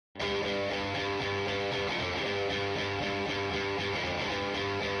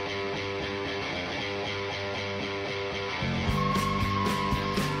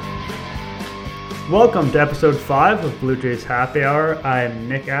Welcome to episode 5 of Blue Jays Happy Hour. I'm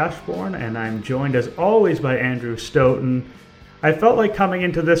Nick Ashbourne, and I'm joined as always by Andrew Stoughton. I felt like coming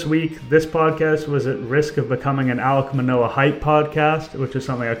into this week, this podcast was at risk of becoming an Alec Manoah hype podcast, which is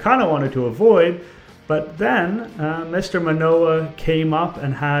something I kind of wanted to avoid. But then Mr. Manoah came up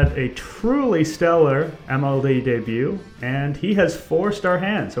and had a truly stellar MLB debut, and he has 4-star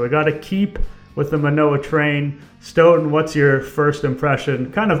hands. So we got to keep with the Manoah train. Stoughton, what's your first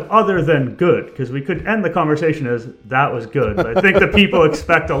impression, kind of other than good? Because we could end the conversation as that was good, but I think the people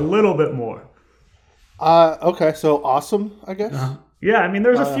expect a little bit more. Okay, so awesome, I guess. Yeah, I mean,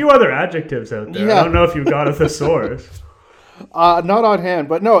 there's a few other adjectives out there. Yeah. I don't know if you got a thesaurus. Not on hand,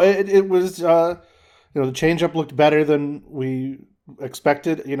 but no, it was. The changeup looked better than we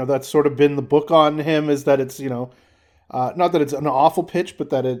expected. That's sort of been the book on him, is that it's not that it's an awful pitch,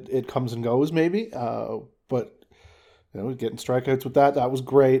 but that it comes and goes maybe. But getting strikeouts with that was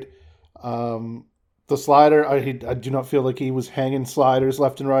great. The slider, I do not feel like he was hanging sliders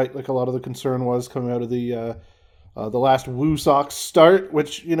left and right like a lot of the concern was coming out of the last Woo Sox start,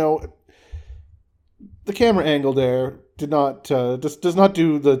 which the camera angle there did not does not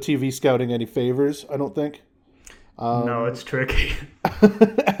do the TV scouting any favors, I don't think. No, it's tricky.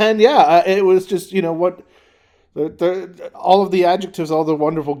 And yeah, it was just what. All of the adjectives, all the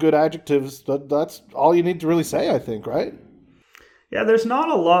wonderful good adjectives, that's all you need to really say, I think, right? Yeah, there's not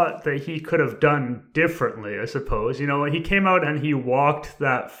a lot that he could have done differently, I suppose. He came out and he walked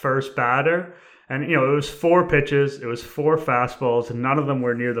that first batter, and it was 4 pitches, it was 4 fastballs, and none of them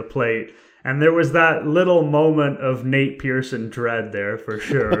were near the plate. And there was that little moment of Nate Pearson dread there for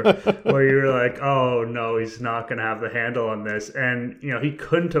sure, where you're like, oh no, he's not going to have the handle on this. And, he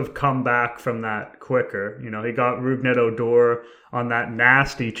couldn't have come back from that quicker. He got Rougned Odor on that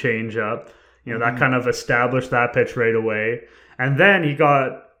nasty changeup. That kind of established that pitch right away. And then he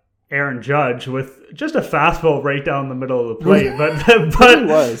got Aaron Judge with just a fastball right down the middle of the plate.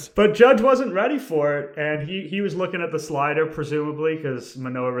 But Judge wasn't ready for it, and he was looking at the slider, presumably, because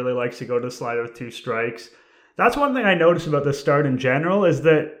Manoah really likes to go to the slider with 2 strikes. That's one thing I noticed about the start in general, is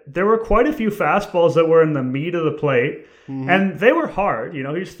that there were quite a few fastballs that were in the meat of the plate, and they were hard.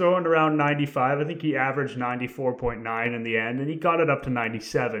 He's throwing around 95. I think he averaged 94.9 in the end, and he got it up to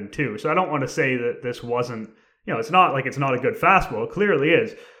 97 too. So I don't want to say that this wasn't, it's not like it's not a good fastball. It clearly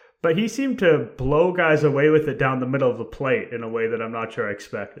is. But he seemed to blow guys away with it down the middle of the plate in a way that I'm not sure I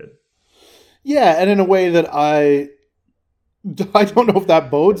expected. Yeah, and in a way that I don't know if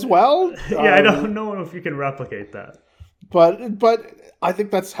that bodes well. Yeah, I don't know if you can replicate that. But I think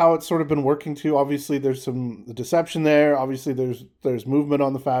that's how it's sort of been working too. Obviously, there's some deception there. Obviously, there's movement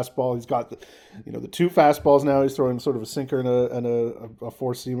on the fastball. He's got the 2 fastballs now. He's throwing sort of a sinker and a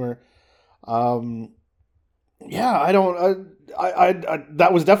 4-seamer. Yeah, I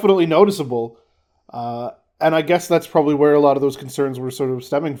that was definitely noticeable, and I guess that's probably where a lot of those concerns were sort of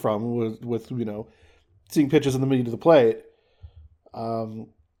stemming from, with seeing pitches in the meat of the plate. But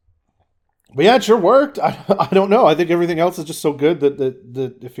yeah, it sure worked. I don't know. I think everything else is just so good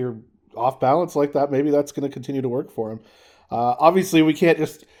that if you're off balance like that, maybe that's going to continue to work for him. Obviously, we can't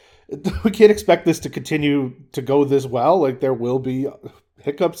expect this to continue to go this well. Like, there will be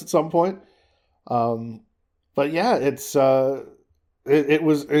hiccups at some point. But yeah, it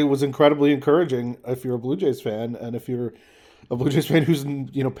was incredibly encouraging if you're a Blue Jays fan, and if you're a Blue Jays fan who's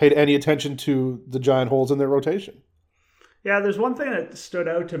paid any attention to the giant holes in their rotation. Yeah, there's one thing that stood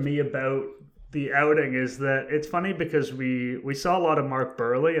out to me about the outing, is that it's funny because we saw a lot of Mark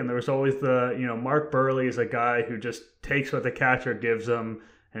Burley, and there was always Mark Burley is a guy who just takes what the catcher gives him,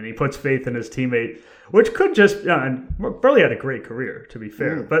 and he puts faith in his teammate, which could just, and Burley had a great career, to be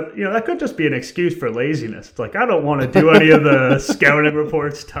fair, but that could just be an excuse for laziness. It's like, I don't want to do any of the scouting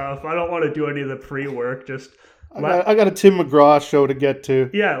report stuff. I don't want to do any of the pre-work. I got a Tim McGraw show to get to.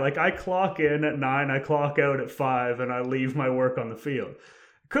 Yeah, like, I clock in at 9, I clock out at 5, and I leave my work on the field.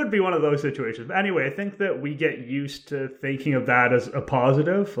 Could be one of those situations. But anyway, I think that we get used to thinking of that as a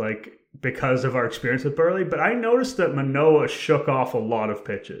positive, like, because of our experience with Burley. But I noticed that Manoah shook off a lot of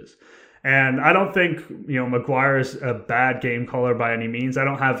pitches. And I don't think, McGuire's a bad game caller by any means. I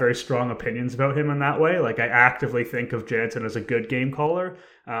don't have very strong opinions about him in that way. Like, I actively think of Jansen as a good game caller.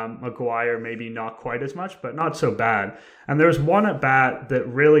 McGuire maybe not quite as much, but not so bad. And there's one at bat that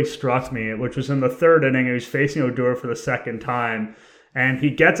really struck me, which was in the 3rd inning. He was facing Odor for the 2nd time, and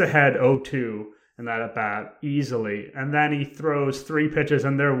he gets ahead 0-2 in that at bat easily. And then he throws 3 pitches,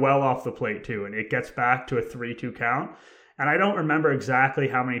 and they're well off the plate too. And it gets back to a 3-2 count. And I don't remember exactly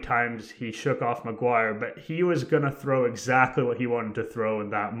how many times he shook off McGuire, but he was going to throw exactly what he wanted to throw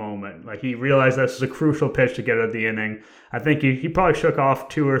in that moment. Like, he realized this was a crucial pitch to get out of the inning. I think he probably shook off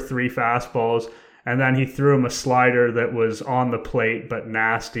 2 or 3 fastballs, And then he threw him a slider that was on the plate but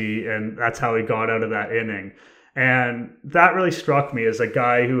nasty, and that's how he got out of that inning. And that really struck me as a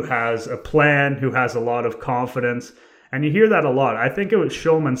guy who has a plan, who has a lot of confidence. And you hear that a lot. I think it was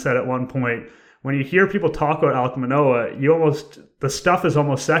Shulman said at one point, when you hear people talk about Alek Manoah, the stuff is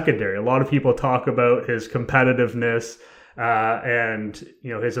almost secondary. A lot of people talk about his competitiveness, and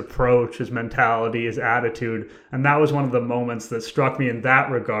his approach, his mentality, his attitude. And that was one of the moments that struck me in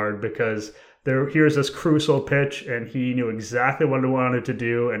that regard, because here's this crucial pitch, and he knew exactly what he wanted to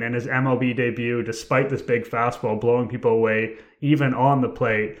do. And in his MLB debut, despite this big fastball blowing people away, even on the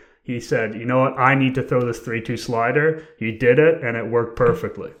plate, he said, you know what, I need to throw this 3-2 slider. He did it, and it worked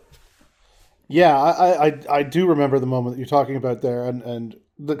perfectly. Yeah, I do remember the moment that you're talking about there, and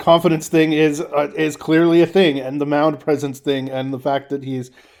the confidence thing is clearly a thing, and the mound presence thing, and the fact that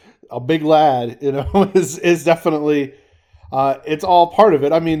he's a big lad, is definitely it's all part of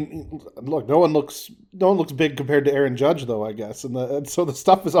it. I mean, look, no one looks big compared to Aaron Judge, though, I guess, and so the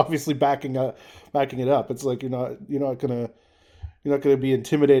stuff is obviously backing it up. It's like you're not gonna be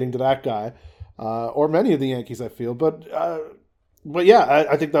intimidating to that guy, or many of the Yankees, I feel, But yeah,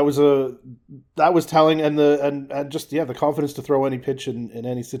 I think that was telling, and just the confidence to throw any pitch in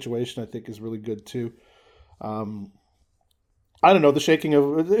any situation, I think, is really good too. I don't know, the shaking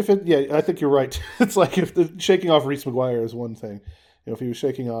of I think you're right. It's like if the shaking off Reese McGuire is one thing, if he was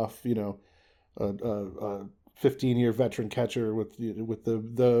shaking off a 15-year veteran catcher with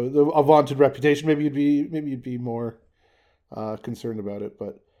the vaunted reputation, maybe you'd be more concerned about it,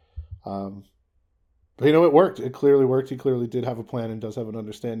 but. But it worked. It clearly worked. He clearly did have a plan and does have an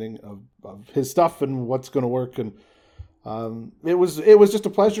understanding of his stuff and what's going to work. And it was just a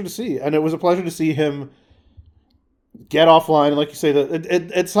pleasure to see. And it was a pleasure to see him get offline. And like you say, that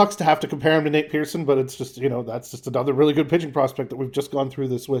it sucks to have to compare him to Nate Pearson, but it's just, that's just another really good pitching prospect that we've just gone through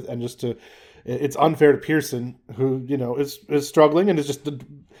this with. And it's unfair to Pearson, who, is struggling and is just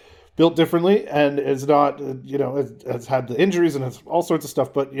built differently and is not, has had the injuries and has all sorts of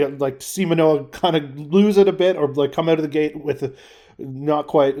stuff. But like to see Manoah kind of lose it a bit, or like come out of the gate with not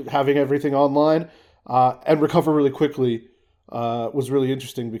quite having everything online and recover really quickly was really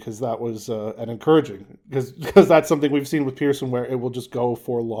interesting, because that was an encouraging, because that's something we've seen with Pearson, where it will just go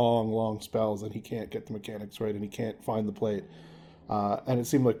for long spells and he can't get the mechanics right and he can't find the plate. And it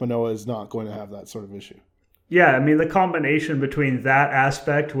seemed like Manoah is not going to have that sort of issue. Yeah, I mean, the combination between that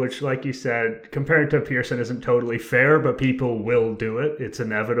aspect, which, like you said, compared to Pearson isn't totally fair, but people will do it. It's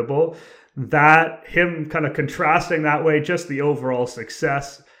inevitable. That, him kind of contrasting that way, just the overall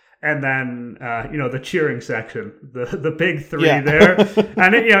success, and then, the cheering section, the big three there.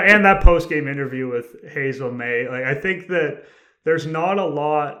 And, and that post-game interview with Hazel May. Like, I think that there's not a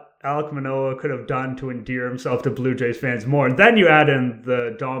lot Alek Manoah could have done to endear himself to Blue Jays fans more. And then you add in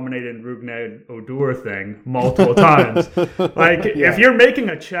the dominated Rougned Odor thing multiple times. If you're making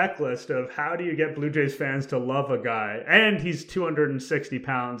a checklist of how do you get Blue Jays fans to love a guy, and he's 260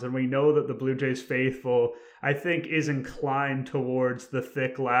 pounds, and we know that the Blue Jays faithful, I think, is inclined towards the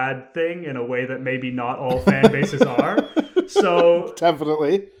thick lad thing in a way that maybe not all fan bases are. So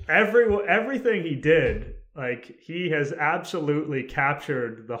definitely everything he did, he has absolutely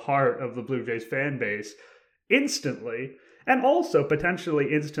captured the heart of the Blue Jays fan base instantly, and also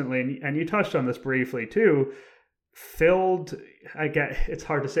potentially instantly, and you touched on this briefly too, it's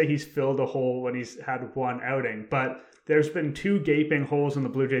hard to say he's filled a hole when he's had one outing, but there's been two gaping holes in the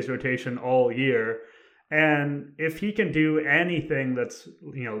Blue Jays rotation all year. And if he can do anything that's,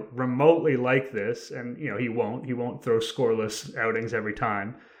 remotely like this, and, he won't throw scoreless outings every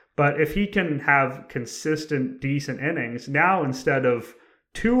time. But if he can have consistent, decent innings, now instead of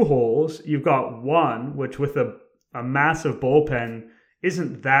two holes, you've got one, which with a massive bullpen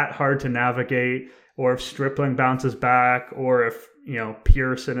isn't that hard to navigate, or if Stripling bounces back, or if,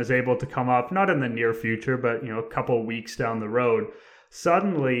 Pearson is able to come up, not in the near future, but, a couple weeks down the road,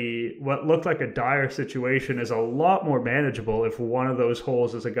 suddenly what looked like a dire situation is a lot more manageable if one of those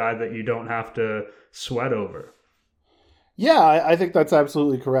holes is a guy that you don't have to sweat over. Yeah, I think that's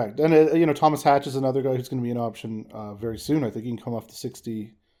absolutely correct. And, Thomas Hatch is another guy who's going to be an option very soon. I think he can come off the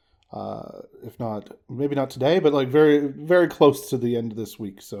 60, if not, maybe not today, but very, very close to the end of this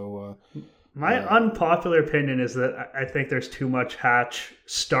week. So my unpopular opinion is that I think there's too much Hatch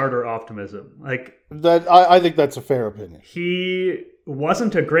starter optimism. I think that's a fair opinion. He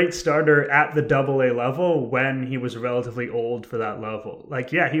wasn't a great starter at the AA level when he was relatively old for that level.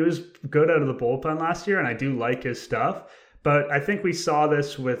 He was good out of the bullpen last year, and I do like his stuff. But I think we saw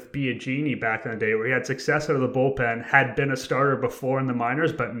this with Biagini back in the day, where he had success out of the bullpen, had been a starter before in the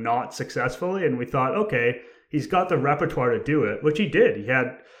minors, but not successfully. And we thought, okay, he's got the repertoire to do it, which he did. He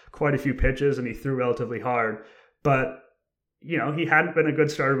had quite a few pitches and he threw relatively hard. But, he hadn't been a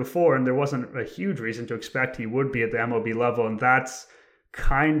good starter before, and there wasn't a huge reason to expect he would be at the MLB level. And that's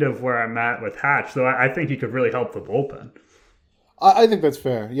kind of where I'm at with Hatch, though I think he could really help the bullpen. I think that's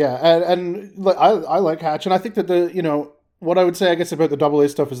fair, yeah. And I like Hatch, and I think that what I would say, I guess, about the Double A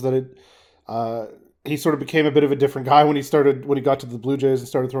stuff is that he sort of became a bit of a different guy when he got to the Blue Jays and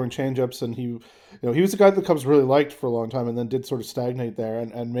started throwing changeups, and he was a guy that the Cubs really liked for a long time, and then did sort of stagnate there,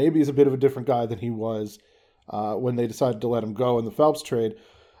 and maybe he's a bit of a different guy than he was when they decided to let him go in the Phelps trade.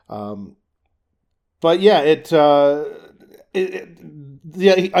 But yeah, I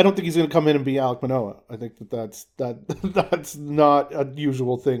don't think he's going to come in and be Alek Manoah. I think that's not a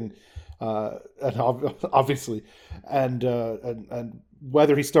usual thing, obviously, and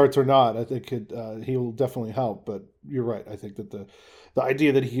whether he starts or not, I think he will definitely help. But you're right. I think that the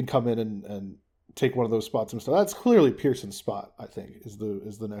idea that he can come in and take one of those spots himself, that's clearly Pearson's spot. I think is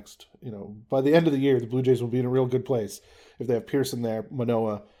the next. By the end of the year, the Blue Jays will be in a real good place if they have Pearson there,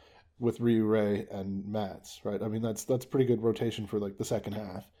 Manoah, with Ryu Ray and Matz, right? I mean, that's pretty good rotation for like the second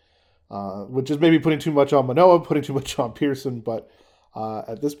half, which is maybe putting too much on Manoah, putting too much on Pearson. But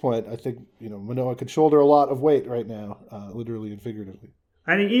at this point, I think Manoah could shoulder a lot of weight right now, literally and figuratively.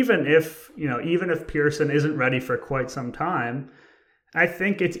 And even if Pearson isn't ready for quite some time, I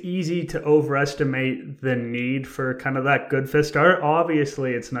think it's easy to overestimate the need for kind of that good fifth starter.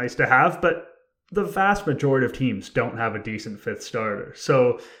 Obviously, it's nice to have, but the vast majority of teams don't have a decent fifth starter.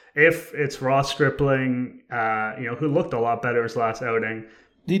 So if it's Ross Stripling, who looked a lot better his last outing.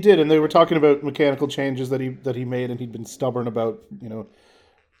 He did, and they were talking about mechanical changes that he made, and he'd been stubborn about,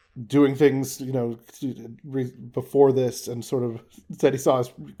 doing things, before this, and sort of said he saw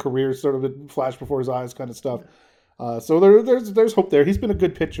his career sort of flash before his eyes kind of stuff. So there's hope there. He's been a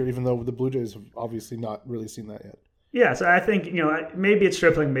good pitcher, even though the Blue Jays have obviously not really seen that yet. Yeah, so I think, maybe it's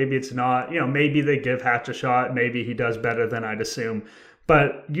Stripling, maybe it's not. Maybe they give Hatch a shot. Maybe he does better than I'd assume.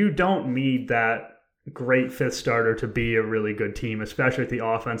 But you don't need that great fifth starter to be a really good team, especially with the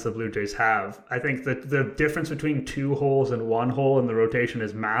offense the Blue Jays have. I think that the difference between 2 holes and 1 hole in the rotation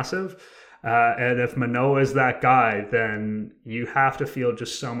is massive. And if Manoah is that guy, then you have to feel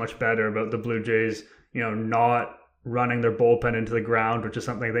just so much better about the Blue Jays, not running their bullpen into the ground, which is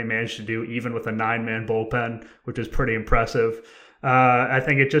something they managed to do even with a 9-man bullpen, which is pretty impressive. I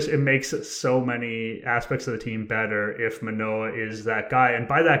think it makes so many aspects of the team better if Manoah is that guy. And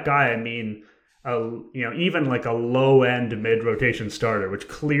by that guy, I mean, even like a low-end mid-rotation starter, which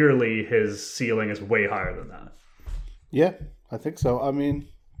clearly his ceiling is way higher than that. Yeah, I think so. I mean,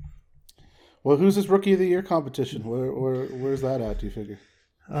 well, who's his Rookie of the Year competition? Where's that at, do you figure?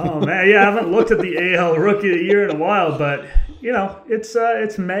 Oh man, yeah, I haven't looked at the AL Rookie of the Year in a while, but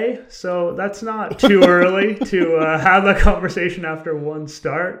it's May, so that's not too early to have that conversation after one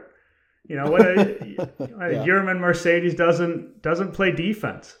start. Yerman Mercedes doesn't play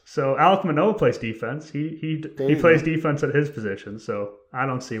defense, so Alek Manoah plays defense. He plays defense at his position, so I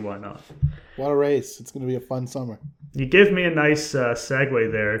don't see why not. What a race! It's going to be a fun summer. You give me a nice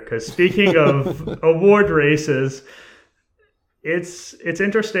segue there, because speaking of award races. It's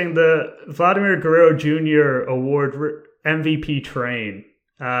interesting. The Vladimir Guerrero Jr. Award MVP train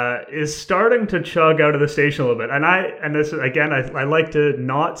is starting to chug out of the station a little bit. And this again, I like to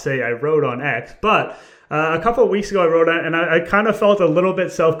not say I wrote on X, but a couple of weeks ago I wrote on, and I kind of felt a little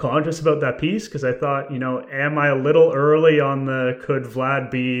bit self-conscious about that piece because I thought, am I a little early on the could Vlad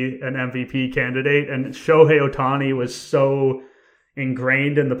be an MVP candidate? And Shohei Ohtani was so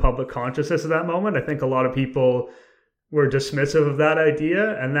ingrained in the public consciousness at that moment. I think a lot of people were dismissive of that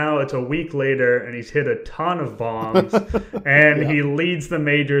idea, and now it's a week later and he's hit a ton of bombs and he leads the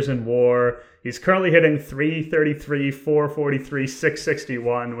majors in WAR. He's currently hitting 333, 443,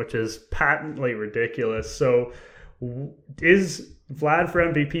 661, which is patently ridiculous. So is Vlad for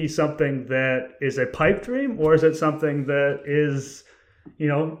MVP something that is a pipe dream, or is it something that is,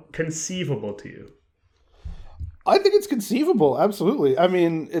 conceivable to you? I think it's conceivable, absolutely. I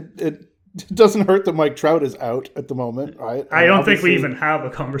mean, it doesn't hurt that Mike Trout is out at the moment, right? I don't think we even have a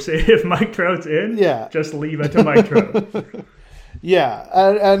conversation if Mike Trout's in. Yeah. Just leave it to Mike Trout. Yeah.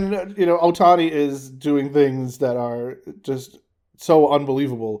 And Ohtani is doing things that are just so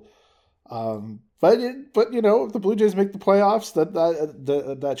unbelievable. But if the Blue Jays make the playoffs,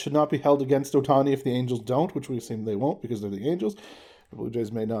 that should not be held against Ohtani if the Angels don't, which we assume they won't because they're the Angels. The Blue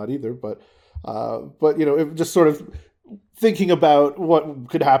Jays may not either, but if just sort of thinking about what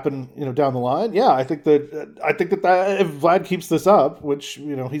could happen, down the line. Yeah, I think that if Vlad keeps this up, which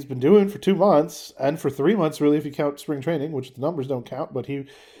he's been doing for 2 months and for 3 months, really, if you count spring training, which the numbers don't count, but he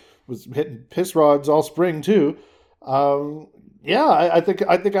was hitting piss rods all spring too. Yeah, I think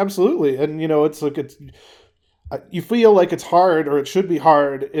absolutely, and it's like you feel like it's hard, or it should be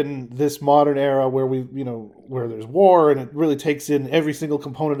hard in this modern era where where there's war and it really takes in every single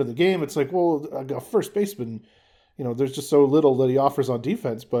component of the game. It's like, well, a first baseman, there's just so little that he offers on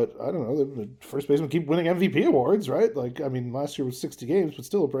defense. But I don't know, the first baseman keep winning MVP awards, right? Like, I mean, last year was 60 games, but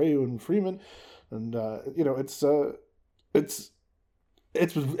still Abreu and Freeman, and it's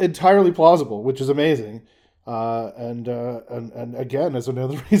entirely plausible, which is amazing. And again, as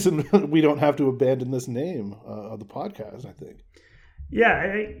another reason we don't have to abandon this name of the podcast, I think.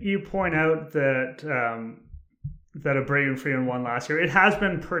 Yeah, you point out that that Abreu and Freeman won last year. It has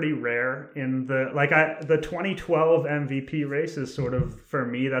been pretty rare in the 2012 MVP race is sort of, for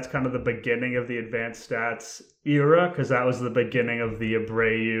me, that's kind of the beginning of the advanced stats era, because that was the beginning of the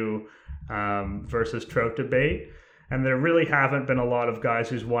Abreu versus Trout debate. And there really haven't been a lot of guys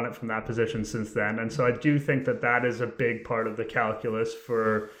who's won it from that position since then. And so I do think that is a big part of the calculus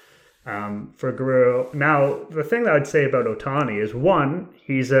for Guerrero. Now, the thing that I'd say about Ohtani is, one,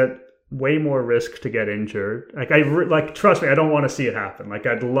 he's at way more risk to get injured. Trust me, I don't want to see it happen. Like,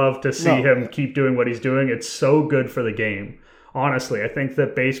 I'd love to see him keep doing what he's doing. It's so good for the game. Honestly, I think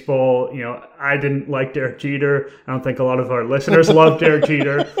that baseball, I didn't like Derek Jeter. I don't think a lot of our listeners love Derek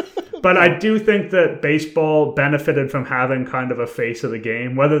Jeter. But I do think that baseball benefited from having kind of a face of the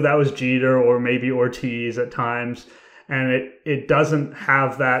game, whether that was Jeter or maybe Ortiz at times. And it doesn't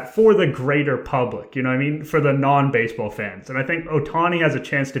have that for the greater public, you know what I mean, for the non-baseball fans. And I think Ohtani has a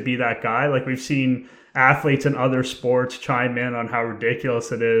chance to be that guy. Like, we've seen athletes in other sports chime in on how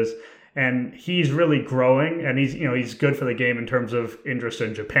ridiculous it is. And he's really growing, and he's good for the game in terms of interest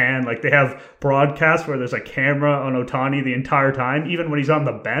in Japan. Like, they have broadcasts where there's a camera on Ohtani the entire time, even when he's on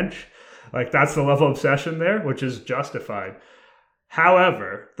the bench. Like, that's the level of obsession there, which is justified.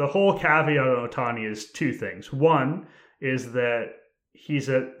 However, the whole caveat on Ohtani is two things. One is that he's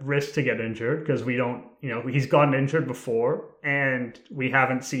at risk to get injured because he's gotten injured before, and we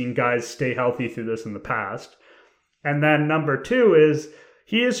haven't seen guys stay healthy through this in the past. And then number two is,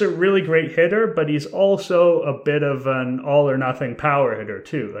 he is a really great hitter, but he's also a bit of an all or nothing power hitter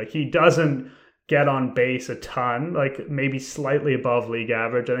too. Like, he doesn't get on base a ton, like maybe slightly above league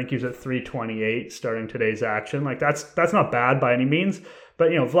average. I think he was at 328 starting today's action. Like, that's not bad by any means, but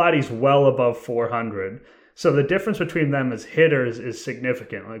Vladdy's well above 400. So the difference between them as hitters is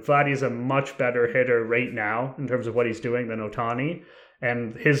significant. Like, Vladdy's a much better hitter right now in terms of what he's doing than Ohtani.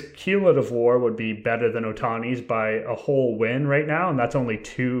 And his cumulative WAR would be better than Ohtani's by a whole win right now, and that's only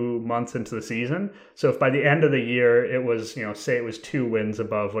 2 months into the season. So if by the end of the year it was, say it was 2 wins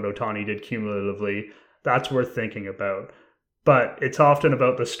above what Ohtani did cumulatively, that's worth thinking about. But it's often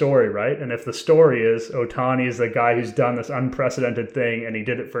about the story, right? And if the story is Ohtani is the guy who's done this unprecedented thing, and he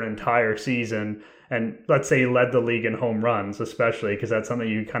did it for an entire season, and let's say he led the league in home runs, especially, because that's something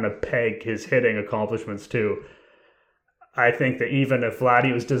you kind of peg his hitting accomplishments to. I think that even if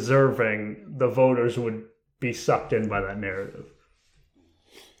Vladdy was deserving, the voters would be sucked in by that narrative.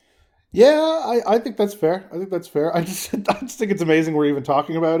 Yeah, I think that's fair. I just think it's amazing we're even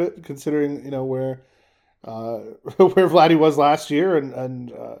talking about it, considering where where Vladdy was last year,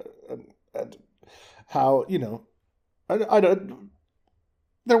 and how I don't.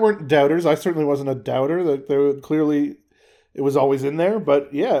 There weren't doubters. I certainly wasn't a doubter. That there clearly. It was always in there,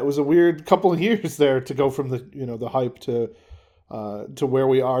 but yeah, it was a weird couple of years there to go from the hype to where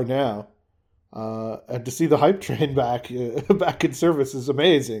we are now, and to see the hype train back in service is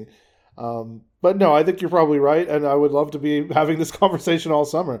amazing. But no, I think you're probably right, and I would love to be having this conversation all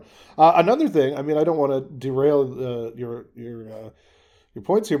summer. Another thing, I mean, I don't want to derail your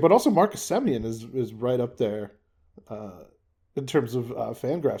points here, but also Marcus Semien is right up there. In terms of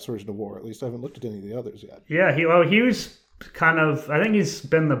Fangraphs version of WAR, at least I haven't looked at any of the others yet. Yeah, he was I think he's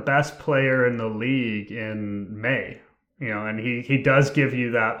been the best player in the league in May, and he does give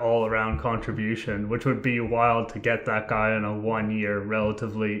you that all-around contribution, which would be wild to get that guy in a 1-year,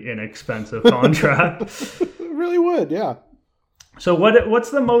 relatively inexpensive contract. It really would, yeah. So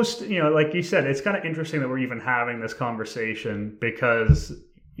what's the most, like you said, it's kind of interesting that we're even having this conversation because,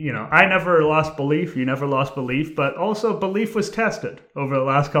 I never lost belief, you never lost belief, but also belief was tested over the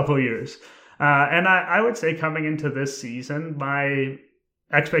last couple of years. And I would say coming into this season, my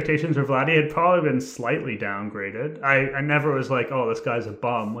expectations for Vladdy had probably been slightly downgraded. I never was like, oh, this guy's a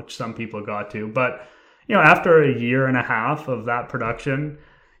bum, which some people got to. But, after a year and a half of that production,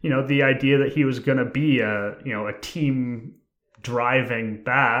 the idea that he was going to be a team driving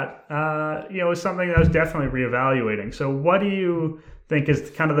bat, was something that I was definitely reevaluating. So what do you think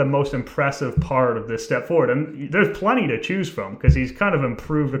is kind of the most impressive part of this step forward? And there's plenty to choose from because he's kind of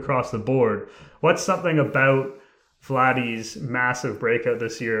improved across the board. What's something about Vladdy's massive breakout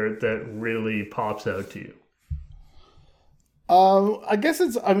this year that really pops out to you? I guess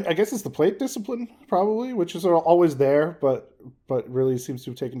it's the plate discipline probably, which is always there, but really seems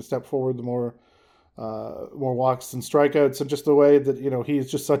to have taken a step forward. The more walks and strikeouts, and just the way that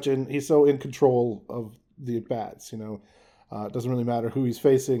he's so in control of the at bats. It doesn't really matter who he's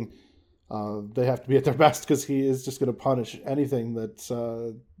facing. They have to be at their best because he is just going to punish anything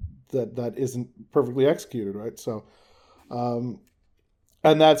that isn't perfectly executed, right? So,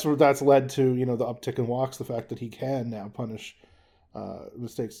 and that's led to the uptick in walks, the fact that he can now punish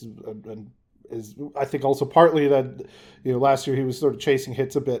mistakes, and is I think also partly that last year he was sort of chasing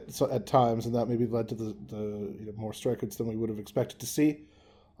hits a bit at times, and that maybe led to the more strikeouts than we would have expected to see.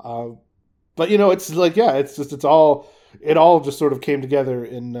 But it's like it all just sort of came together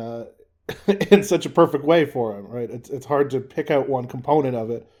in in such a perfect way for him, right? It's hard to pick out one component of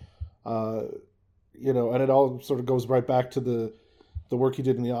it, and it all sort of goes right back to the work he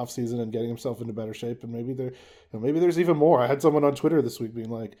did in the off season and getting himself into better shape. And maybe there's even more. I had someone on Twitter this week being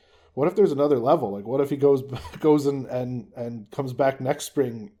like, what if there's another level? Like, what if he goes and comes back next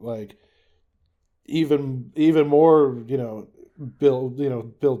spring, like even more,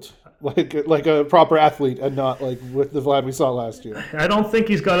 built like a proper athlete, and not like with the Vlad we saw last year. I don't think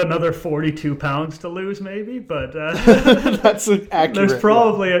he's got another 42 pounds to lose, maybe, but that's accurate. There's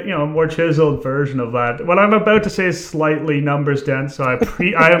probably a more chiseled version of that. What I'm about to say is slightly numbers dense, so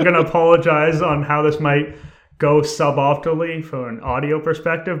I am going to apologize on how this might go suboptimally from an audio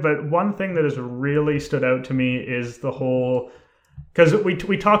perspective. But one thing that has really stood out to me is the whole, because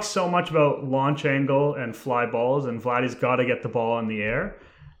we talk so much about launch angle and fly balls, and Vladdy's got to get the ball in the air.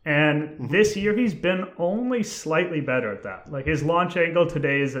 And this year he's been only slightly better at that. Like, his launch angle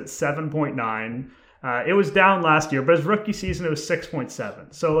today is at 7.9. It was down last year, but his rookie season it was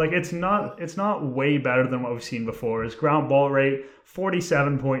 6.7. So like it's not way better than what we've seen before. His ground ball rate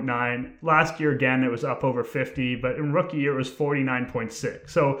 47.9. Last year again it was up over 50, but in rookie year it was 49.6.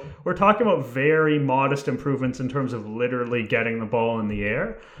 So we're talking about very modest improvements in terms of literally getting the ball in the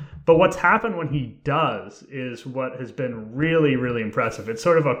air. But what's happened when he does is what has been really, really impressive. It's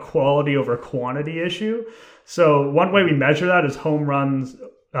sort of a quality over quantity issue. So one way we measure that is home runs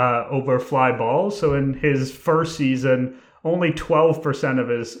over fly balls. So in his first season, only 12% of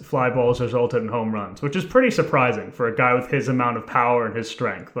his fly balls resulted in home runs, which is pretty surprising for a guy with his amount of power and his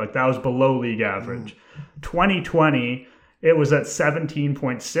strength. Like, that was below league average. 2020, it was at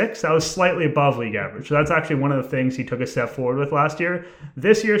 17.6. That was slightly above league average. So that's actually one of the things he took a step forward with last year.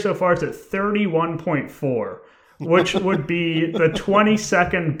 This year so far it's at 31.4, which would be the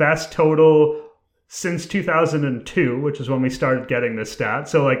 22nd best total since 2002, which is when we started getting this stat.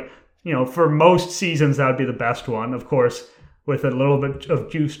 So for most seasons, that would be the best one. Of course, with a little bit of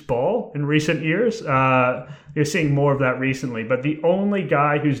juiced ball in recent years, you're seeing more of that recently. But the only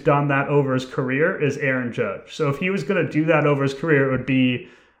guy who's done that over his career is Aaron Judge. So if he was going to do that over his career, it would be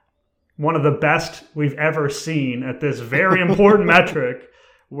one of the best we've ever seen at this very important metric,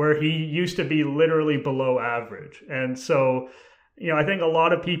 where he used to be literally below average. And so, I think a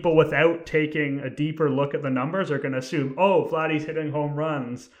lot of people, without taking a deeper look at the numbers, are going to assume, Vladdy's hitting home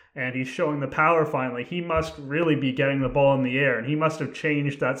runs and he's showing the power finally. He must really be getting the ball in the air, and he must have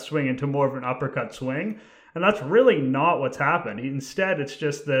changed that swing into more of an uppercut swing. And that's really not what's happened. Instead, it's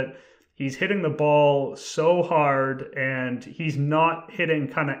just that he's hitting the ball so hard, and he's not hitting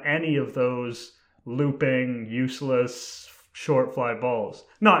kind of any of those looping, useless, short fly balls.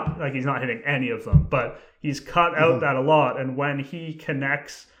 Not like he's not hitting any of them, but he's cut out that a lot. And when he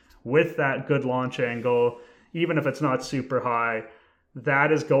connects with that good launch angle, even if it's not super high,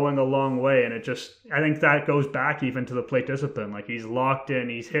 that is going a long way. And I think that goes back even to the plate discipline. Like, he's locked in,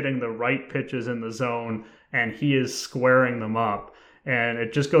 he's hitting the right pitches in the zone, and he is squaring them up. And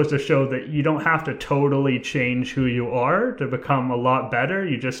it just goes to show that you don't have to totally change who you are to become a lot better.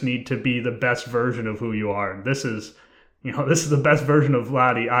 You just need to be the best version of who you are. And this is the best version of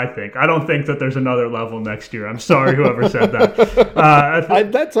Vladdy, I think. I don't think that there's another level next year. I'm sorry, whoever said that.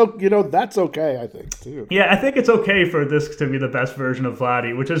 That's okay, I think, too. Yeah, I think it's okay for this to be the best version of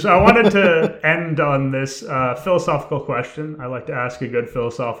Vladdy, which is, I wanted to end on this philosophical question. I like to ask a good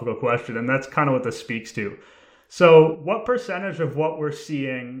philosophical question, and that's kind of what this speaks to. So what percentage of what we're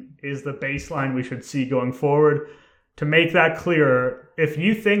seeing is the baseline we should see going forward? To make that clearer, if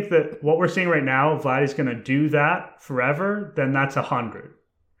you think that what we're seeing right now, Vladdy's going to do that forever, then that's 100.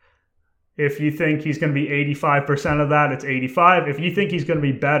 If you think he's going to be 85% of that, it's 85. If you think he's going to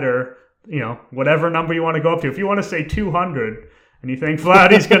be better, whatever number you want to go up to. If you want to say 200 and you think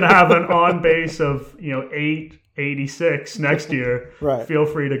Vladdy's going to have an on base of, 886 next year, right, feel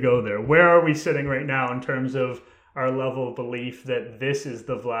free to go there. Where are we sitting right now in terms of our level of belief that this is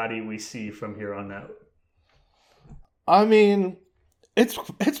the Vladdy we see from here on out? I mean, it's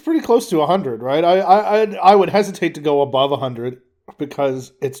pretty close to 100, right? I would hesitate to go above 100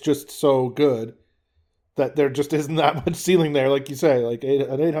 because it's just so good that there just isn't that much ceiling there, like you say. Like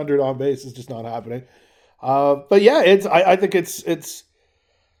an 800 on base is just not happening. But yeah, I think it's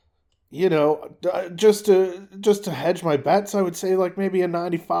just to hedge my bets, I would say like maybe a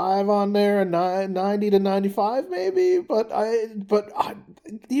 95 on there, a 90 to 95 maybe. But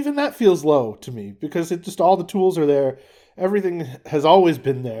even that feels low to me because it just all the tools are there. Everything has always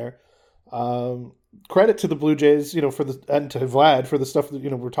been there. Credit to the Blue Jays, and to Vlad for the stuff that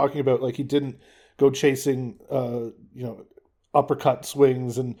we're talking about. Like he didn't go chasing, uppercut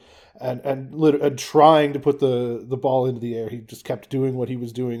swings and trying to put the ball into the air. He just kept doing what he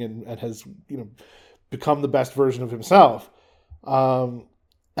was doing and has become the best version of himself. And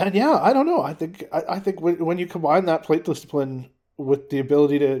yeah, I don't know. I think when you combine that plate discipline with the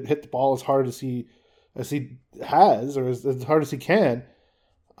ability to hit the ball as hard as he has, or as hard as he can,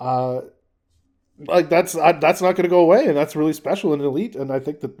 like that's not going to go away, and that's really special and elite. And I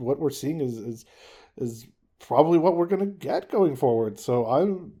think that what we're seeing is probably what we're going to get going forward. So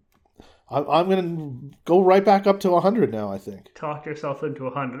I'm going to go right back up to 100 now, I think. Talk yourself into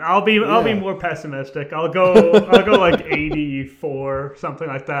 100. I'll be more pessimistic. I'll go like 84, something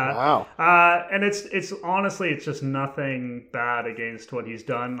like that. Wow. And it's honestly, it's just nothing bad against what he's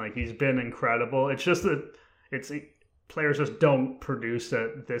done. Like he's been incredible. It's just that players just don't produce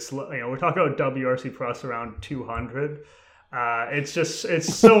at this. We're talking about WRC plus around 200.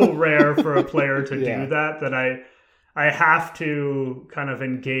 It's so rare for a player to do that I have to kind of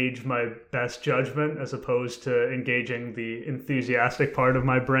engage my best judgment as opposed to engaging the enthusiastic part of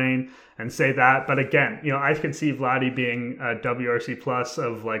my brain and say that. But again, I could see Vladdy being a WRC plus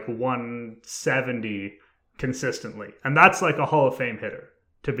of like 170 consistently. And that's like a Hall of Fame hitter,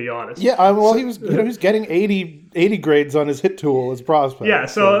 to be honest. Yeah, well, he was getting 80 grades on his hit tool as a prospect. Yeah,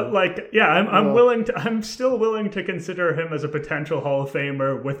 I'm still willing to consider him as a potential Hall of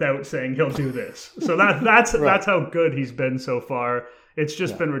Famer without saying he'll do this. So that's right. That's how good he's been so far. It's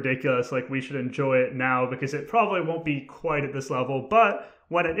just been ridiculous. Like we should enjoy it now because it probably won't be quite at this level. But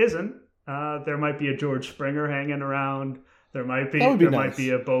when it isn't, there might be a George Springer hanging around. There might be might be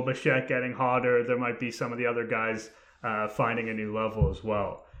a Bo Bichette getting hotter. There might be some of the other guys finding a new level as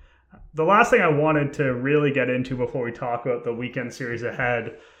well. The last thing I wanted to really get into before we talk about the weekend series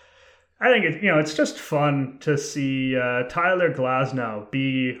ahead, I think it's just fun to see Tyler Glasnow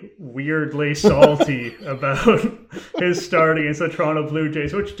be weirdly salty about his start against the Toronto Blue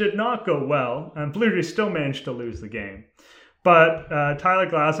Jays, which did not go well, and Blue Jays still managed to lose the game. But Tyler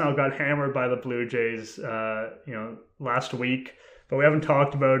Glasnow got hammered by the Blue Jays, last week, but we haven't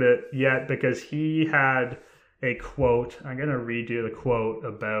talked about it yet because he had a quote. I'm going to read you the quote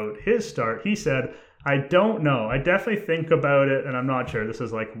about his start. He said, "I don't know. I definitely think about it, and I'm not sure." This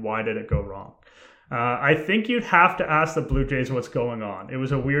is like, why did it go wrong? "I think you'd have to ask the Blue Jays what's going on. It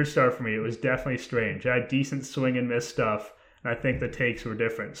was a weird start for me. It was definitely strange. I had decent swing and miss stuff, and I think the takes were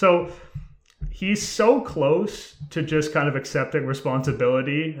different." So he's so close to just kind of accepting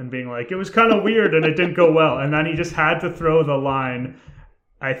responsibility and being like, it was kind of weird and it didn't go well. And then he just had to throw the line,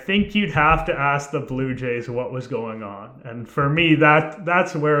 "I think you'd have to ask the Blue Jays what was going on." And for me,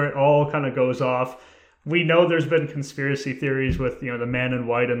 that's where it all kind of goes off. We know there's been conspiracy theories with, the man in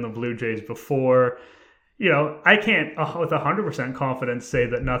white and the Blue Jays before. I can't with 100% confidence say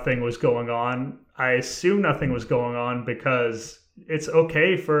that nothing was going on. I assume nothing was going on because it's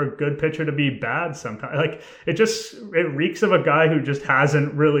okay for a good pitcher to be bad sometimes. Like it reeks of a guy who just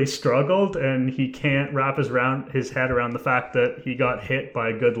hasn't really struggled, and he can't wrap his head around the fact that he got hit by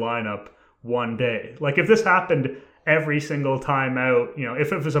a good lineup one day. Like if this happened every single time out,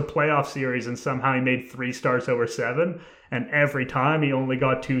 if it was a playoff series and somehow he made 3 starts over 7 and every time he only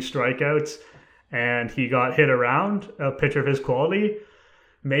got 2 strikeouts and he got hit around, a pitcher of his quality,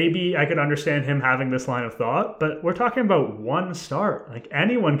 maybe I could understand him having this line of thought, but we're talking about one start. Like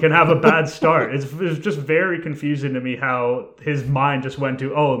anyone can have a bad start. It's just very confusing to me how his mind just went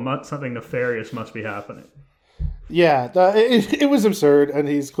to, something nefarious must be happening. Yeah, it was absurd, and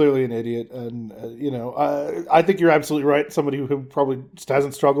he's clearly an idiot. And I think you're absolutely right. Somebody who probably just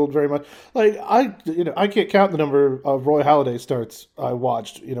hasn't struggled very much. Like I can't count the number of Roy Halladay starts I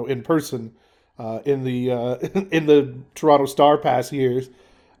watched, in person, in the Toronto Star past years.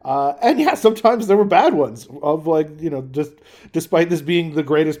 And yeah, sometimes there were bad ones of just despite this being the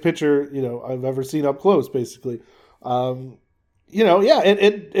greatest pitcher, I've ever seen up close, basically.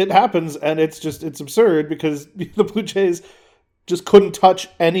 It happens, and it's absurd because the Blue Jays just couldn't touch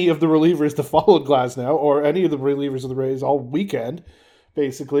any of the relievers that followed Glasnow or any of the relievers of the Rays all weekend,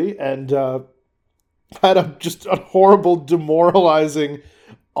 basically, and had just a horrible, demoralizing,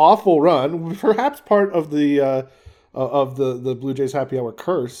 awful run. Perhaps part of the Blue Jays happy hour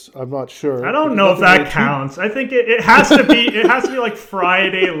curse. I'm not sure. I don't know if that counts. I think it has to be. It has to be like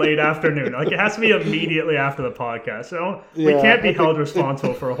Friday late afternoon. Like it has to be immediately after the podcast. So we can't be held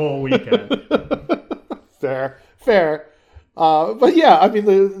responsible for a whole weekend. Fair. But yeah, I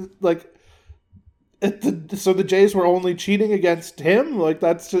mean, so the Jays were only cheating against him. Like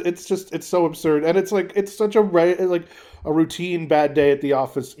it's so absurd, and it's such a routine bad day at the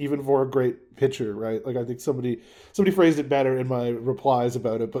office, even for a great pitcher, right? Like I think somebody phrased it better in my replies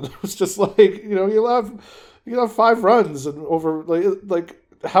about it, but it was just like, you'll have 5 runs and over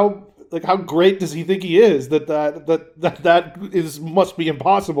how great does he think he is that is must be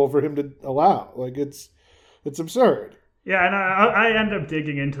impossible for him to allow. Like it's absurd. Yeah, and I end up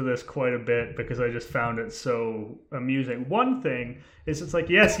digging into this quite a bit because I just found it so amusing. One thing is it's like,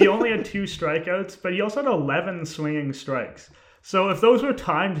 yes, he only had 2 strikeouts, but he also had 11 swinging strikes. So if those were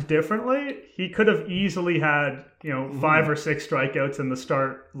timed differently, he could have easily had, 5 or 6 strikeouts and the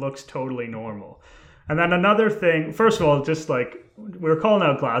start looks totally normal. And then another thing, first of all, just like we were calling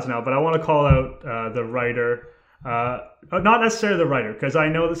out Glasnow, but I want to call out the writer. Not necessarily the writer, because I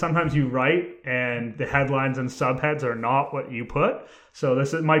know that sometimes you write and the headlines and subheads are not what you put. So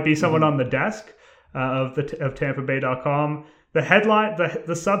might be someone on the desk of TampaBay.com. The headline,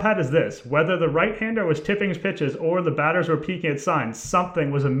 the subhead is this: whether the right-hander was tipping his pitches or the batters were peeking at signs,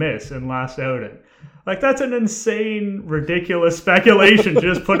 something was amiss in last outing. Like, that's an insane, ridiculous speculation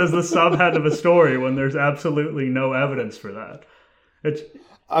just put as the subhead of a story when there's absolutely no evidence for that.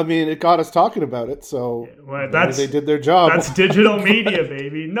 It got us talking about it, so they did their job. That's digital media,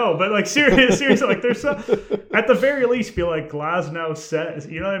 baby. No, but like seriously, like there's some, at the very least, be like Glasnow says,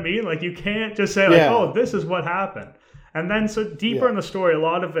 you know what I mean? Like you can't just say oh, this is what happened. And then so deeper in the story, a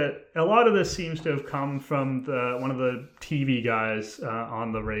lot of this seems to have come from one of the TV guys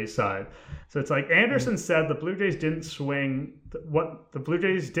on the Rays side. So it's like Anderson said the Blue Jays didn't swing. What the Blue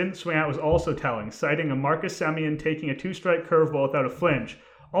Jays didn't swing at was also telling, citing a Marcus Semien taking a 2-strike curveball without a flinch.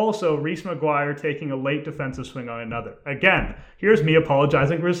 Also, Reese McGuire taking a late defensive swing on another. Again, here's me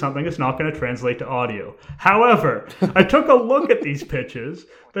apologizing for something that's not going to translate to audio. However, I took a look at these pitches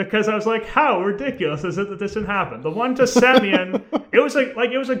because I was like, how ridiculous is it that this didn't happen? The one to Semien, it was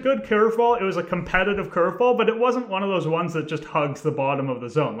a good curveball. It was a competitive curveball, but it wasn't one of those ones that just hugs the bottom of the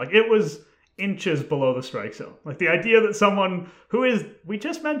zone. Like, it was inches below the strike zone. Like, the idea that someone who is, we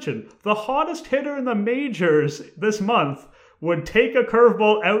just mentioned, the hottest hitter in the majors this month would take a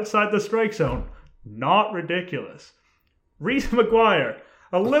curveball outside the strike zone. Not ridiculous. Reese McGuire,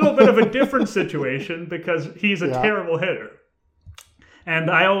 a little bit of a different situation because he's a terrible hitter.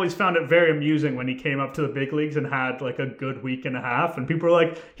 And I always found it very amusing when he came up to the big leagues and had like a good week and a half. And people were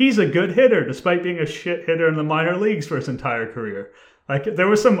like, he's a good hitter despite being a shit hitter in the minor leagues for his entire career. Like, there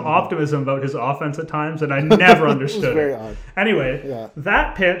was some optimism about his offense at times, and I never understood it. Very odd. Anyway,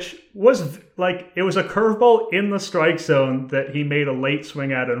 that pitch was like, it was a curveball in the strike zone that he made a late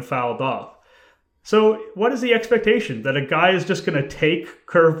swing at and fouled off. So what is the expectation? That a guy is just going to take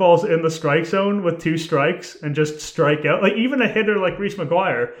curveballs in the strike zone with 2 strikes and just strike out? Like, even a hitter like Reese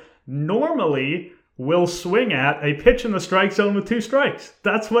McGuire normally will swing at a pitch in the strike zone with 2 strikes.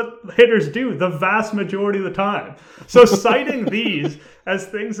 That's what hitters do the vast majority of the time. So citing these as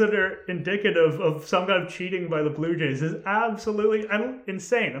things that are indicative of some kind of cheating by the Blue Jays is absolutely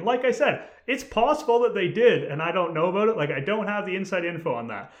insane. And like I said, it's possible that they did, and I don't know about it. Like, I don't have the inside info on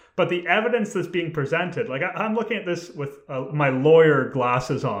that. But the evidence that's being presented, like, I'm looking at this with my lawyer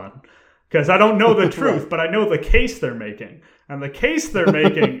glasses on, because I don't know the truth, but I know the case they're making. And the case they're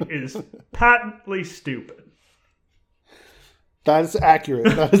making is patently stupid. That is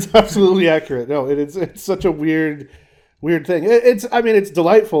accurate. That is absolutely accurate. No, it's such a weird thing. It's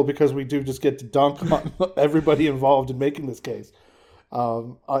delightful because we do just get to dunk on everybody involved in making this case.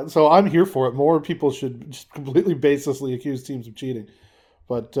 So I'm here for it. More people should just completely baselessly accuse teams of cheating.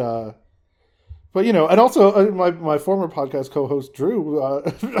 But and also my former podcast co-host Drew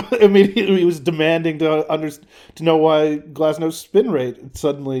immediately was demanding to know why Glasnow's spin rate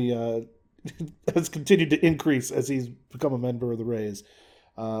suddenly has continued to increase as he's become a member of the Rays,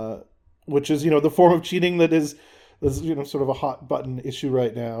 which is the form of cheating that is sort of a hot button issue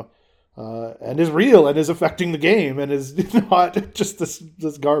right now, and is real and is affecting the game and is not just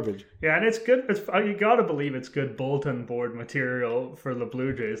this garbage. Yeah, and it's good. You got to believe it's good bulletin board material for the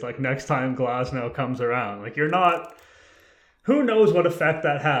Blue Jays. Like, next time Glasnow comes around, like, you're not. who knows what effect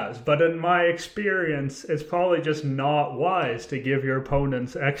that has? But in my experience, it's probably just not wise to give your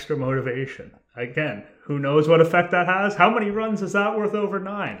opponents extra motivation. Again, who knows what effect that has? How many runs is that worth over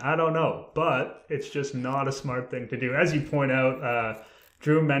 9? I don't know. But it's just not a smart thing to do. As you point out,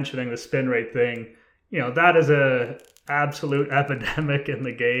 Drew mentioning the spin rate thing, that is a absolute epidemic in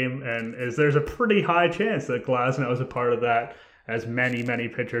the game. And there's a pretty high chance that Glasnow is a part of that, as many, many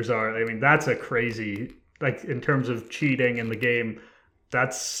pitchers are. I mean, that's a crazy... Like, in terms of cheating in the game,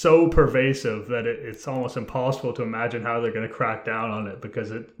 that's so pervasive that it's almost impossible to imagine how they're going to crack down on it, because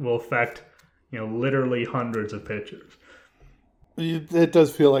it will affect, literally hundreds of pitchers. It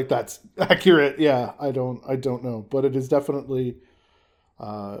does feel like that's accurate. Yeah, I don't know, but it is definitely,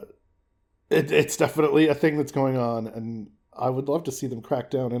 it's definitely a thing that's going on, and I would love to see them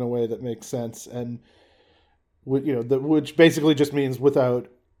crack down in a way that makes sense, and which basically just means without,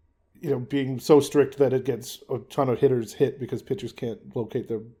 being so strict that it gets a ton of hitters hit because pitchers can't locate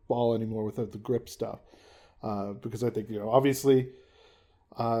their ball anymore without the grip stuff. Because I think, obviously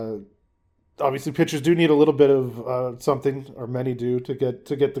pitchers do need a little bit of something, or many do, to get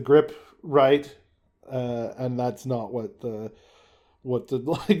the grip right. And that's not what the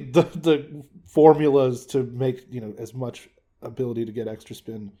formulas to make, as much ability to get extra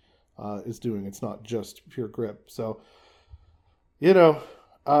spin is doing. It's not just pure grip. So,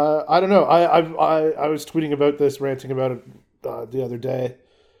 I don't know. I was tweeting about this, ranting about it the other day.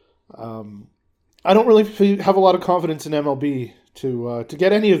 I don't really have a lot of confidence in MLB to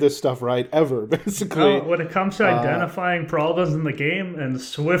get any of this stuff right ever. Basically, no, when it comes to identifying problems in the game and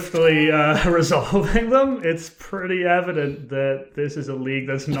swiftly resolving them, it's pretty evident that this is a league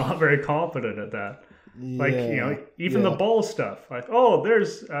that's not very competent at that. Like, even the ball stuff. Like,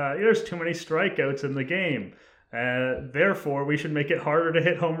 there's too many strikeouts in the game. Therefore, we should make it harder to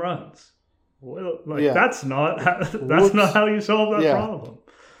hit home runs. Well, that's not how you solve that problem.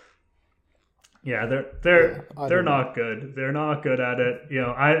 Yeah, they're not good. They're not good at it.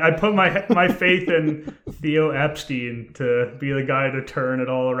 I put my faith in Theo Epstein to be the guy to turn it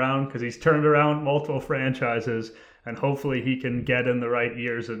all around, because he's turned around multiple franchises, and hopefully he can get in the right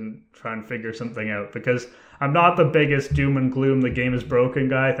ears and try and figure something out. Because I'm not the biggest doom and gloom, the game is broken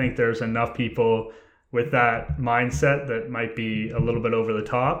guy. I think there's enough people with that mindset that might be a little bit over the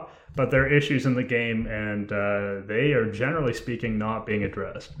top, but there are issues in the game, and they are, generally speaking, not being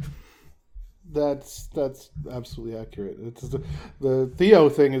addressed. That's absolutely accurate. It's the Theo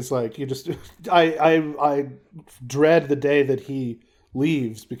thing is like, I dread the day that he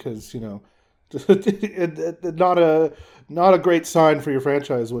leaves, because not a great sign for your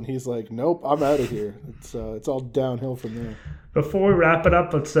franchise when he's like, nope, I'm out of here. It's all downhill from there. Before we wrap it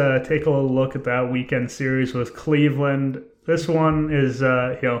up, let's take a little look at that weekend series with Cleveland. This one is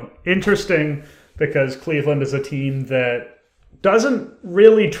interesting, because Cleveland is a team that doesn't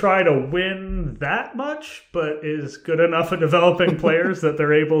really try to win that much, but is good enough at developing players that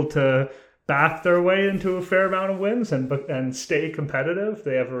they're able to back their way into a fair amount of wins and stay competitive.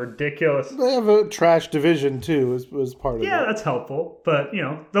 They have a trash division too, as part of it. Yeah, that's helpful. But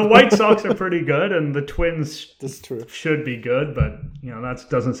the White Sox are pretty good, and the Twins should be good, but that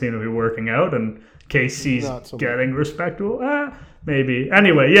doesn't seem to be working out, and KC's getting respectable. Maybe.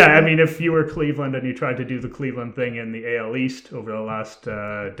 Anyway, yeah, I mean, if you were Cleveland and you tried to do the Cleveland thing in the AL East over the last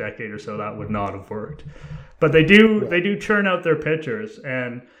decade or so, that would not have worked. But they do churn out their pitchers,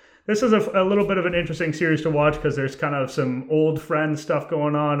 and this is a little bit of an interesting series to watch, because there's kind of some old friend stuff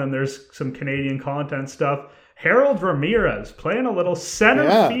going on, and there's some Canadian content stuff. Harold Ramirez playing a little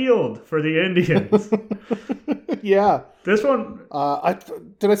center field for the Indians. Yeah. This one...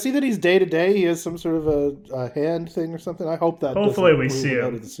 did I see that he's day-to-day? He has some sort of a hand thing or something? I hope that Hopefully we see him.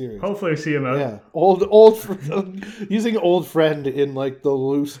 Out of the series. Hopefully we see him out. Yeah. Using old friend in like the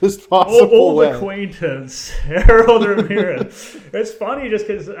loosest possible way. Old acquaintance. Harold Ramirez. It's funny just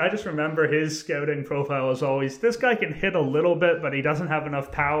because I just remember his scouting profile is always, this guy can hit a little bit, but he doesn't have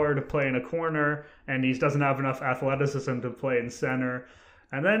enough power to play in a corner, and he doesn't have enough athleticism to play in center.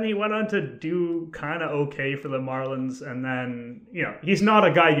 And then he went on to do kind of okay for the Marlins, and then, he's not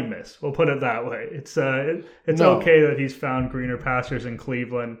a guy you miss. We'll put it that way. It's okay that he's found greener pastures in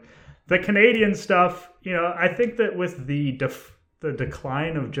Cleveland. The Canadian stuff, I think that with the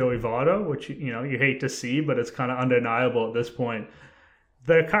decline of Joey Votto, which, you hate to see, but it's kind of undeniable at this point,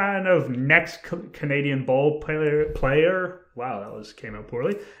 the kind of next Canadian ball player, wow, came out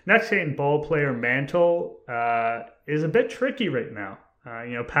poorly. Next Canadian ball player mantle is a bit tricky right now.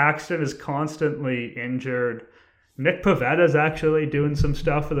 Paxton is constantly injured. Nick Pivetta is actually doing some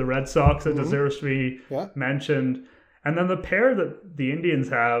stuff for the Red Sox that deserves to be mentioned. And then the pair that the Indians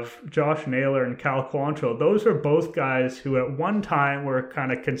have, Josh Naylor and Cal Quantrill, those are both guys who at one time were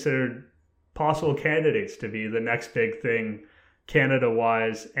kind of considered possible candidates to be the next big thing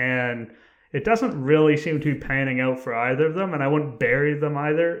Canada-wise. And it doesn't really seem to be panning out for either of them. And I wouldn't bury them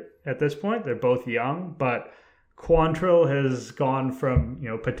either at this point. They're both young. But Quantrill has gone from,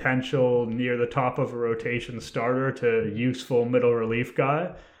 potential near the top of a rotation starter to useful middle relief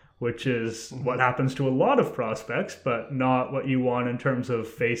guy, which is what happens to a lot of prospects, but not what you want in terms of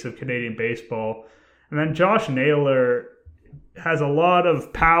face of Canadian baseball. And then Josh Naylor has a lot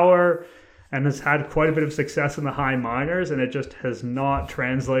of power and has had quite a bit of success in the high minors, and it just has not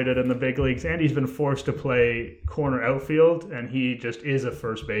translated in the big leagues. And he's been forced to play corner outfield, and he just is a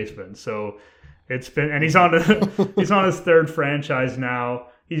first baseman. So it's been, and he's on his third franchise now.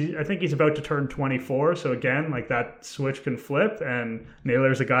 I think he's about to turn 24. So again, like that switch can flip. And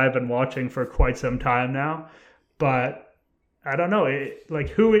Naylor's a guy I've been watching for quite some time now. But I don't know,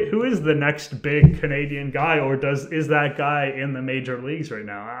 who is the next big Canadian guy, or is that guy in the major leagues right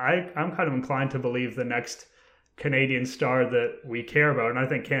now? I'm kind of inclined to believe the next Canadian star that we care about, and I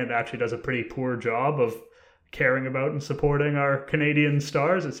think Canada actually does a pretty poor job of caring about and supporting our Canadian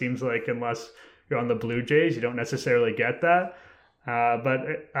stars. It seems like unless you're on the Blue Jays, you don't necessarily get that.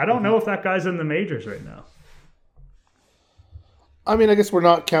 But I don't know if that guy's in the majors right now. I mean, I guess we're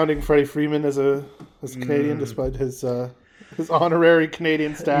not counting Freddie Freeman as a Canadian, despite his honorary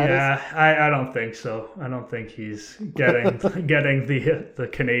Canadian status. Yeah, I don't think so. I don't think he's getting the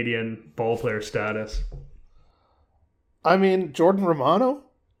Canadian ball player status. I mean, Jordan Romano.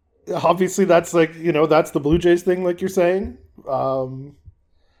 Obviously, that's that's the Blue Jays thing, like you're saying. I'm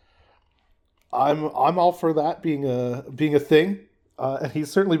all for that being a thing. And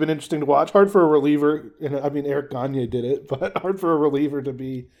he's certainly been interesting to watch. Hard for a reliever. Eric Gagne did it, but hard for a reliever to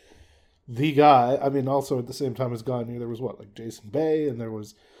be the guy. I mean, also at the same time as Gagne, there was Jason Bay, and there were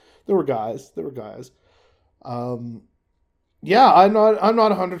guys. Yeah, I'm not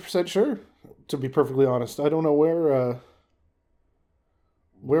 100% sure, to be perfectly honest. I don't know where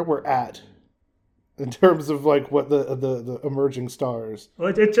we're at in terms of what the emerging stars.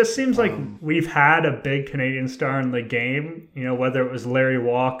 Well, it just seems like we've had a big Canadian star in the game, whether it was Larry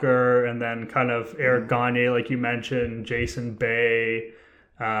Walker and then kind of Eric Gagne, like you mentioned, Jason Bay,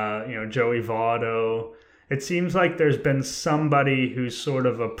 Joey Votto. It seems like there's been somebody who's sort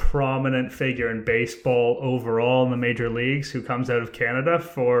of a prominent figure in baseball overall in the major leagues who comes out of Canada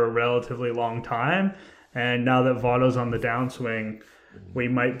for a relatively long time. And now that Votto's on the downswing, we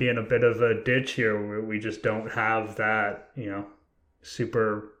might be in a bit of a ditch here where we just don't have that,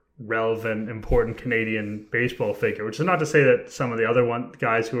 super relevant, important Canadian baseball figure, which is not to say that some of the other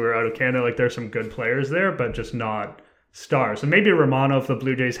guys who are out of Canada, there's some good players there, but just not stars. So maybe Romano, if the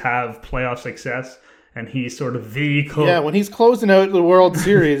Blue Jays have playoff success and he's sort of when he's closing out the World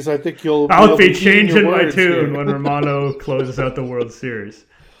Series, I think I'll be changing my tune when Romano closes out the World Series.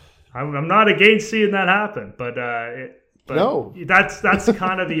 I'm not against seeing that happen, but no, that's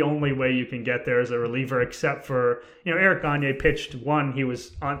kind of the only way you can get there as a reliever, except for, Eric Gagne pitched one, he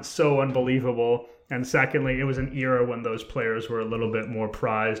was so unbelievable, and secondly, it was an era when those players were a little bit more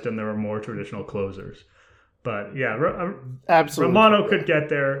prized and there were more traditional closers. But yeah, absolutely, Romano could get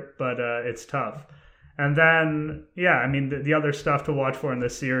there, but it's tough. And then, the other stuff to watch for in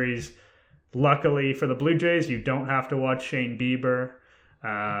this series, luckily for the Blue Jays, you don't have to watch Shane Bieber.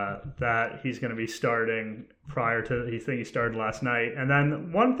 That he's going to be starting he started last night. And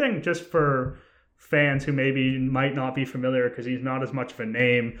then one thing just for fans who might not be familiar because he's not as much of a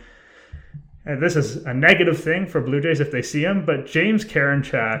name, and this is a negative thing for Blue Jays if they see him, but James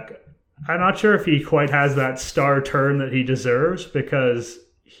Karinchak, I'm not sure if he quite has that star turn that he deserves, because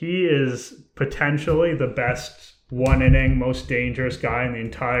he is potentially the best one-inning, most dangerous guy in the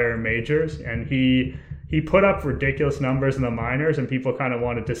entire majors, and he put up ridiculous numbers in the minors, and people kind of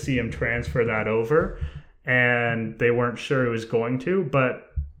wanted to see him transfer that over, and they weren't sure he was going to. But,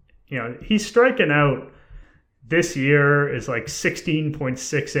 he's striking out this year is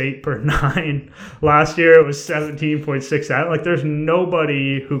 16.68 per 9. Last year it was 17.6. There's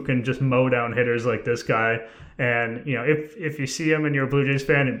nobody who can just mow down hitters like this guy. And, if you see him and you're a Blue Jays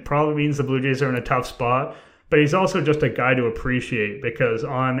fan, it probably means the Blue Jays are in a tough spot. But he's also just a guy to appreciate, because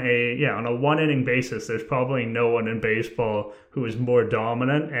on a one-inning basis, there's probably no one in baseball who is more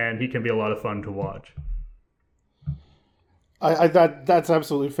dominant, and he can be a lot of fun to watch. That's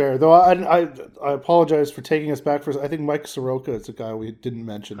absolutely fair. Though I apologize for taking us back for. I think Mike Soroka is a guy we didn't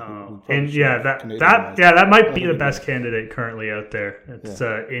mention. That might be the best candidate currently out there. It's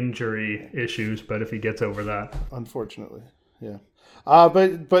injury issues, but if he gets over that, unfortunately, yeah.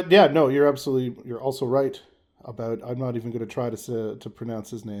 But yeah, no, you're also right. about. I'm not even going to try to pronounce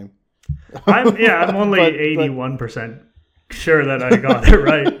his name. I'm only 81% sure that I got it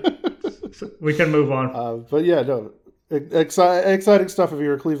right. So we can move on. But yeah, no, exciting stuff if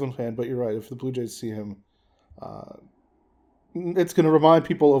you're a Cleveland fan. But you're right. If the Blue Jays see him, it's going to remind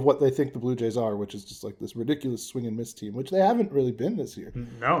people of what they think the Blue Jays are, which is just like this ridiculous swing and miss team, which they haven't really been this year.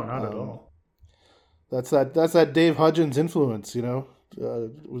 No, not at all. That's that Dave Hudgens influence,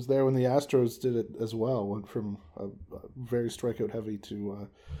 was there when the Astros did it as well. Went from a very strikeout heavy to.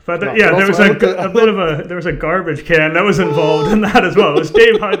 There was a garbage can that was involved in that as well. It was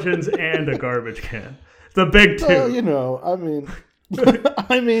Dave Hudgens and a garbage can. The big two.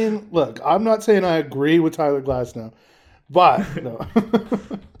 I mean, look, I'm not saying I agree with Tyler Glasnow, but no.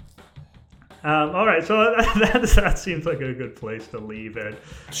 All right, so that seems like a good place to leave it.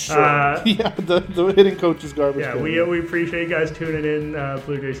 Sure. The hitting coach is garbage. Yeah, we appreciate you guys tuning in.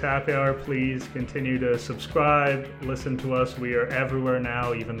 Blue Jays Happy Hour. Please continue to subscribe, listen to us. We are everywhere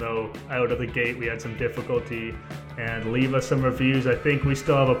now, even though out of the gate we had some difficulty. And leave us some reviews. I think we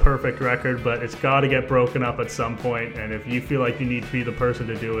still have a perfect record, but it's got to get broken up at some point. And if you feel like you need to be the person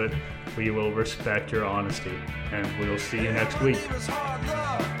to do it, we will respect your honesty. And we'll see you next week.